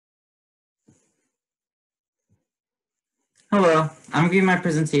Hello, I'm giving my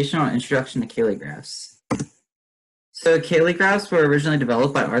presentation on Introduction to Cayley Graphs. So Cayley Graphs were originally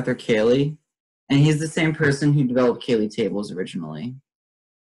developed by Arthur Cayley, and he's the same person who developed Cayley tables originally.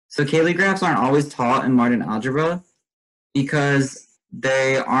 So Cayley Graphs aren't always taught in modern algebra because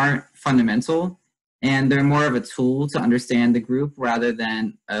they aren't fundamental, and they're more of a tool to understand the group rather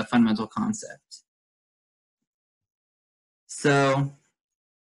than a fundamental concept. So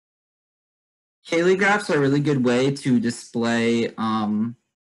Cayley graphs are a really good way to display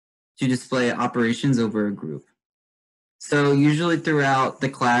operations over a group. So usually throughout the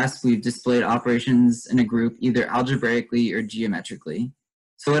class, we've displayed operations in a group either algebraically or geometrically.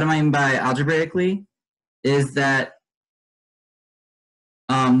 So what I mean by algebraically is that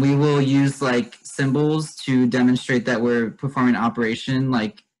we will use like symbols to demonstrate that we're performing an operation,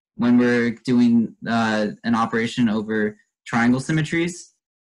 like when we're doing an operation over triangle symmetries.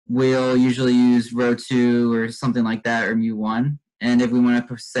 We'll usually use rho 2 or something like that, or mu1. And if we want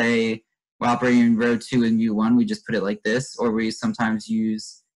to say we're operating in rho 2 and mu1, we just put it like this, or we sometimes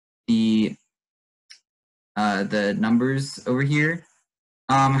use the numbers over here.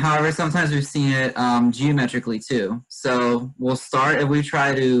 However, sometimes we've seen it geometrically too. So we'll start, if we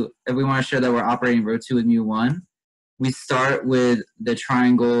want to show that we're operating rho 2 with mu1, we start with the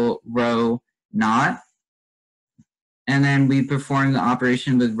triangle rho naught, and then we perform the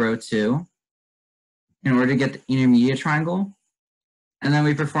operation with rho 2 in order to get the intermediate triangle. And then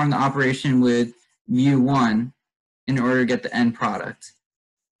we perform the operation with mu1 in order to get the end product.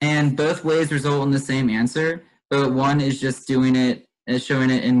 And both ways result in the same answer, but one is just showing it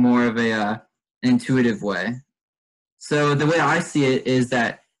in more of an intuitive way. So the way I see it is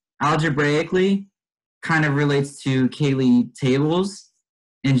that algebraically kind of relates to Cayley tables,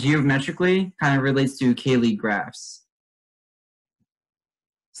 and geometrically kind of relates to Cayley graphs.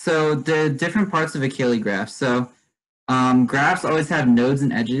 So the different parts of a Cayley graph. So graphs always have nodes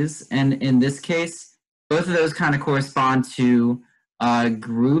and edges, and in this case, both of those kind of correspond to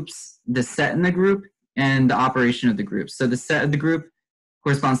groups, the set in the group, and the operation of the group. So the set of the group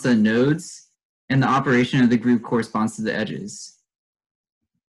corresponds to the nodes, and the operation of the group corresponds to the edges.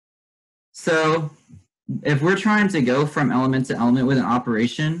 So if we're trying to go from element to element with an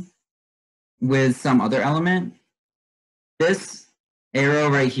operation with some other element, this arrow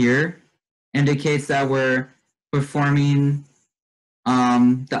right here indicates that we're performing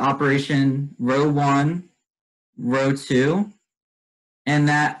the operation rho 1, rho 2, and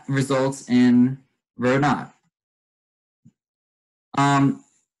that results in rho naught.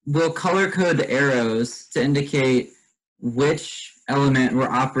 We'll color code the arrows to indicate which element we're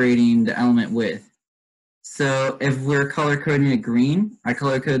operating the element with. So if we're color coding it green, I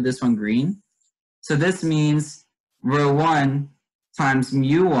color code this one green. So this means rho 1 times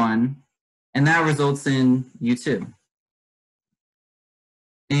mu1, and that results in u2.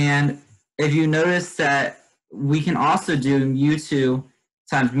 And if you notice that we can also do mu2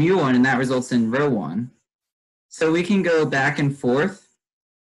 times mu1, and that results in rho 1. So we can go back and forth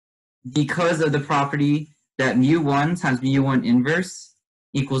because of the property that mu1 times mu1 inverse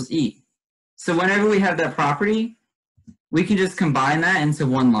equals e. So whenever we have that property, we can just combine that into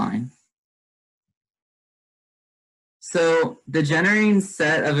one line. So the generating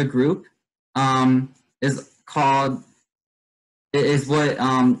set of a group is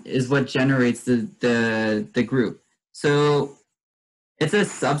what generates the group. So it's a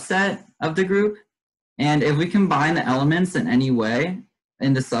subset of the group, and if we combine the elements in any way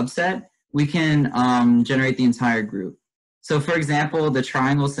in the subset, we can generate the entire group. So for example, the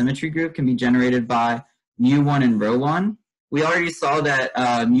triangle symmetry group can be generated by mu1 and rho 1. We already saw that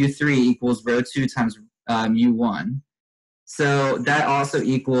mu3 equals rho 2 times mu1. So that also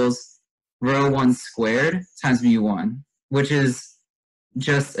equals rho 1 squared times mu1, which is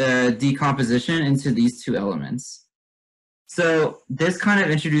just a decomposition into these two elements. So this kind of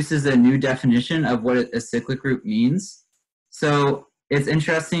introduces a new definition of what a cyclic group means. So it's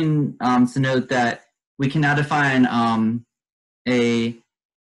interesting to note that we can now define a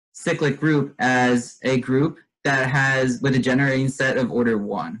cyclic group as a group that has with a generating set of order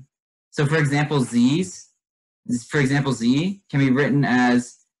 1. So for example, Z can be written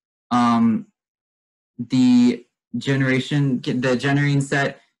as the generating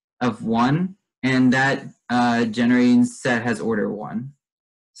set of 1, and that generating set has order 1.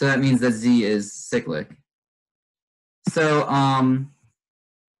 So that means that Z is cyclic. So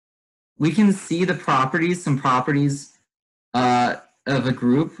we can see some properties of a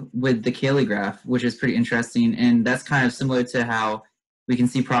group with the Cayley graph, which is pretty interesting, and that's kind of similar to how we can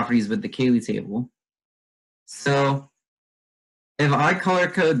see properties with the Cayley table. So if I color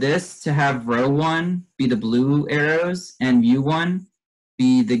code this to have row 1 be the blue arrows and mu1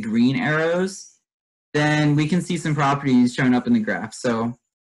 be the green arrows, then we can see some properties showing up in the graph. So,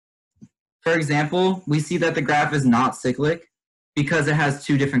 for example, we see that the graph is not cyclic because it has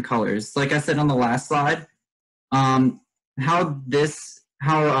two different colors. Like I said on the last slide, how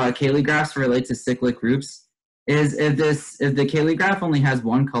Cayley graphs relate to cyclic groups is if the Cayley graph only has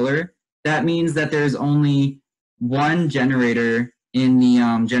one color, that means that there's only one generator in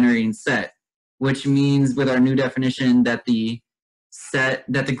the generating set, which means with our new definition that the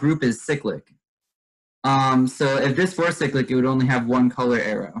group is cyclic. So if this were cyclic, it would only have one color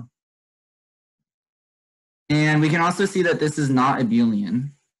arrow. And we can also see that this is not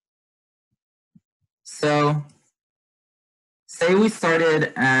abelian. So say we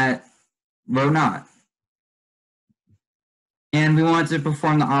started at row naught, and we want to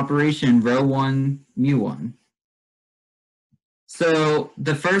perform the operation row 1, mu1. So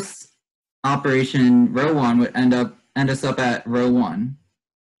the first operation, row 1, would end us up at row 1.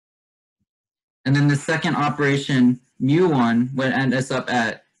 And then the second operation, mu1, would end us up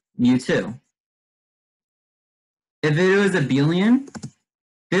at mu2. If it was abelian,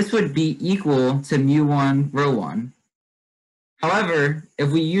 this would be equal to mu1 row 1. However, if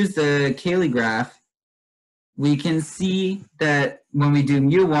we use the Cayley graph, we can see that when we do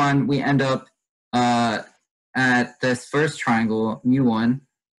mu1, we end up at this first triangle, mu1.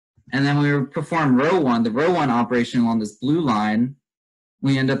 And then when we perform row 1, the row 1 operation along this blue line,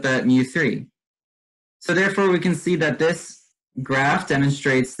 we end up at mu3. So therefore, we can see that this graph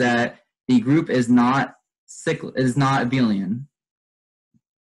demonstrates that the group is not abelian.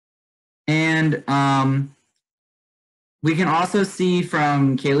 And we can also see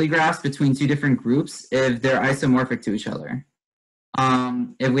from Cayley graphs between two different groups if they're isomorphic to each other.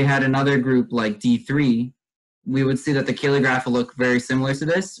 If we had another group like D3, we would see that the Cayley graph will look very similar to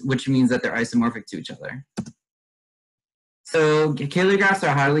this, which means that they're isomorphic to each other. So Cayley graphs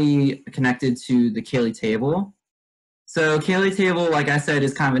are highly connected to the Cayley table. So Cayley table, like I said,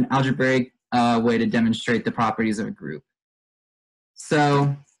 is kind of an algebraic way to demonstrate the properties of a group.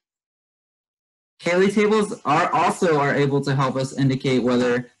 So Cayley tables are able to help us indicate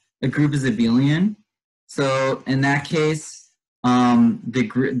whether a group is abelian. So in that case,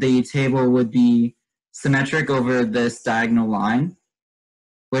 the table would be symmetric over this diagonal line,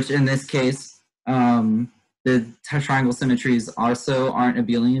 which in this case, the triangle symmetries also aren't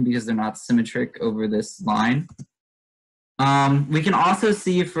abelian because they're not symmetric over this line. We can also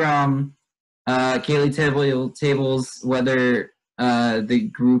see from Cayley tables whether the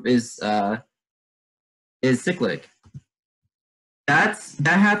group is cyclic. That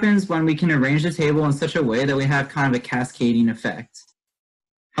happens when we can arrange the table in such a way that we have kind of a cascading effect.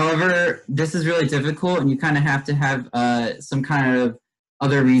 However, this is really difficult, and you kind of have to have some kind of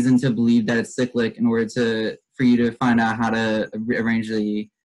other reason to believe that it's cyclic in order for you to find out how to arrange the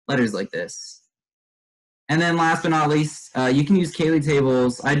letters like this. And then last but not least, you can use Cayley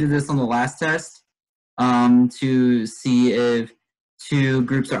tables. I did this on the last test to see if two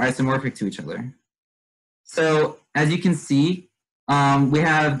groups are isomorphic to each other. So as you can see, we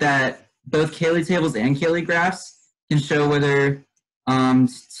have that both Cayley tables and Cayley graphs can show whether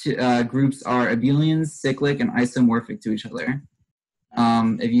groups are abelian, cyclic, and isomorphic to each other.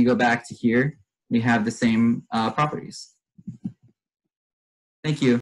 If you go back to here, we have the same properties. Thank you.